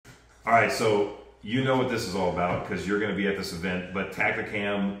All right, so you know what this is all about because you're going to be at this event, but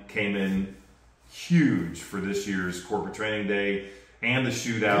Tacticam came in huge for this year's corporate training day and the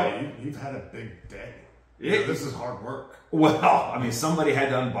shootout. Yeah, you've had a big day. This is hard work. Well, I mean, somebody had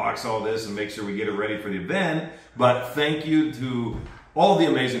to unbox all this and make sure we get it ready for the event, but thank you to all the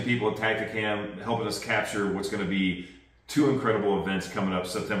amazing people at Tacticam helping us capture what's going to be two incredible events coming up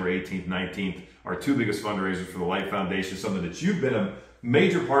September 18th, 19th, our two biggest fundraisers for the Life Foundation, something that you've been a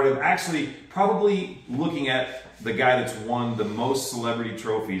major part of, actually probably looking at the guy that's won the most celebrity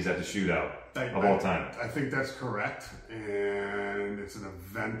trophies at the shootout of all time. I think that's correct, and it's an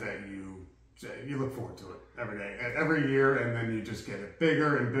event that you look forward to it every year, and then you just get it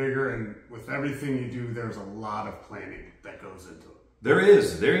bigger and bigger, and with everything you do, there's a lot of planning that goes into it. There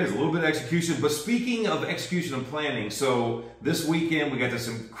is a little bit of execution, but speaking of execution and planning, so this weekend we got this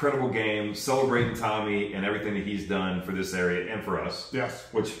incredible game celebrating Tommy and everything that he's done for this area and for us. Yes.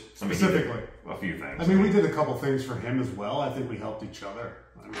 Which, I mean, specifically. A few things. I mean, we did a couple things for him as well. I think we helped each other.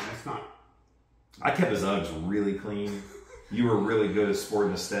 I mean, it's not... I kept his Uggs really clean. You were really good at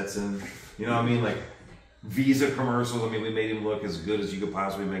sporting the Stetson. You know what I mean? Like Visa commercials. I mean, we made him look as good as you could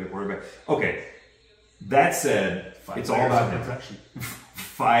possibly make a quarterback. Okay. That said, it's all about protection.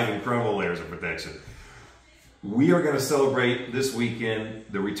 5 incredible layers of protection. We are going to celebrate this weekend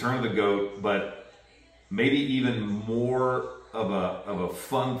the return of the GOAT, but maybe even more of a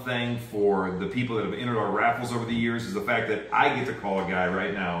fun thing for the people that have entered our raffles over the years is the fact that I get to call a guy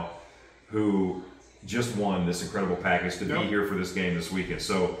right now who just won this incredible package to be here for this game this weekend.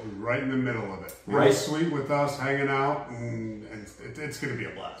 So right in the middle of it. Right. Sweet with us, hanging out, and it's going to be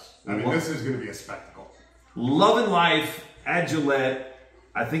a blast. I mean, this is going to be a spectacle. Loving life at Gillette.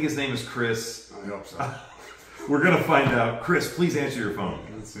 I think his name is Chris. I hope so. We're going to find out. Chris, please answer your phone.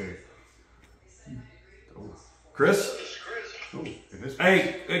 Let's see. Oh. Chris? Oh, it is Chris.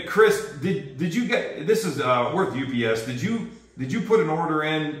 Hey, Chris, did you get, this is worth UPS, did you put an order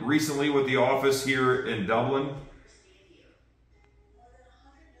in recently with the office here in Dublin?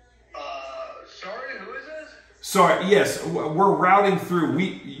 Sorry, who is this? Sorry, yes, we're routing through.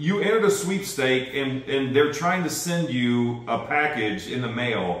 You entered a sweepstake, and they're trying to send you a package in the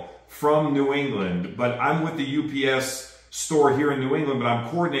mail from New England, but I'm with the UPS store here in New England, but I'm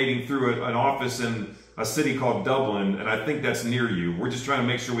coordinating through an office in a city called Dublin, and I think that's near you. We're just trying to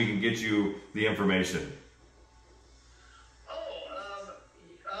make sure we can get you the information.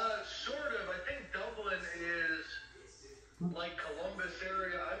 Sort of. I think Dublin is like Columbus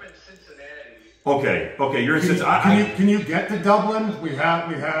area. I'm in Cincinnati. Okay, you're in Cincinnati. Can you get to Dublin? We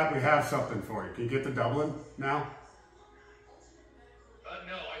have something for you. Can you get to Dublin now?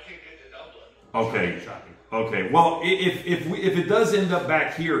 No, I can't get to Dublin. Okay. Shocking. Okay. Well, if it does end up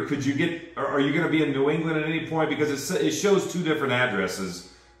back here, could you get? Are you going to be in New England at any point? Because it shows 2 different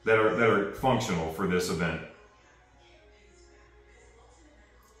addresses that are functional for this event.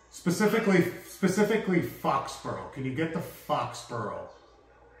 Specifically Foxborough. Can you get to Foxborough?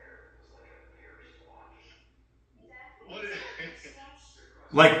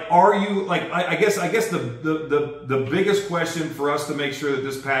 Like, are you like? I guess the biggest question for us to make sure that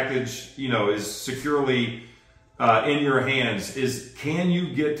this package, is securely in your hands is: can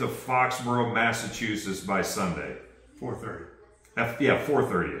you get to Foxborough, Massachusetts by Sunday? 4:30. Yeah,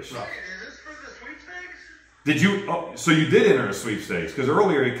 4:30ish. Right. Is this for the sweepstakes? Did you? Oh, so you did enter a sweepstakes? Because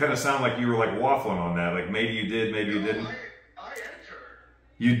earlier it kind of sounded like you were like waffling on that. Like maybe you did, maybe you didn't. I entered.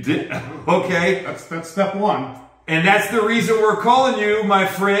 You did. Okay. That's step 1. And that's the reason we're calling you, my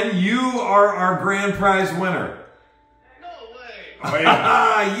friend. You are our grand prize winner. No way. Oh,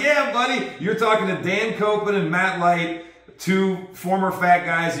 yeah. Yeah, buddy. You're talking to Dan Copeland and Matt Light, 2 former fat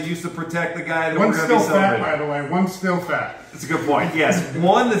guys that used to protect the guy that we're One's going to be still fat, celebrating. by the way. One's still fat. That's a good point. Yes,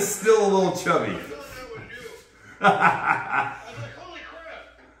 one that's still a little chubby. I thought that was you. I was like, holy crap.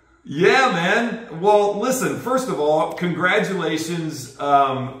 Yeah, man. Well, listen, first of all, congratulations.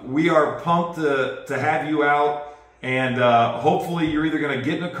 We are pumped to have you out. And hopefully you're either going to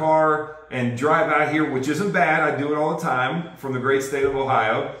get in a car and drive out here, which isn't bad. I do it all the time from the great state of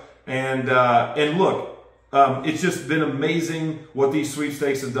Ohio. And look, it's just been amazing what these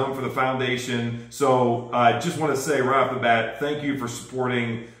sweepstakes have done for the foundation. So I just want to say right off the bat, thank you for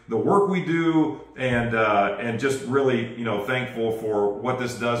supporting the work we do, and just really, thankful for what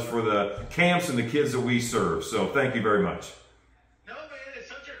this does for the camps and the kids that we serve. So thank you very much. No, man, it's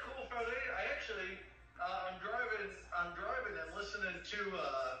such a cool foundation. I actually, I'm driving and listening to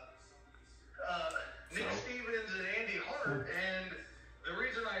Nick Stevens and Andy Hart, and the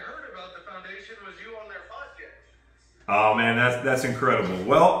reason I heard about the foundation was you on their podcast. Oh man, that's incredible.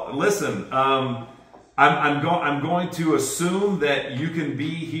 Well, listen, I'm going to assume that you can be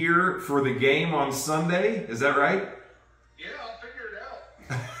here for the game on Sunday. Is that right? Yeah, I'll figure it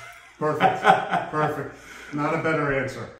out. Perfect. Perfect. Not a better answer.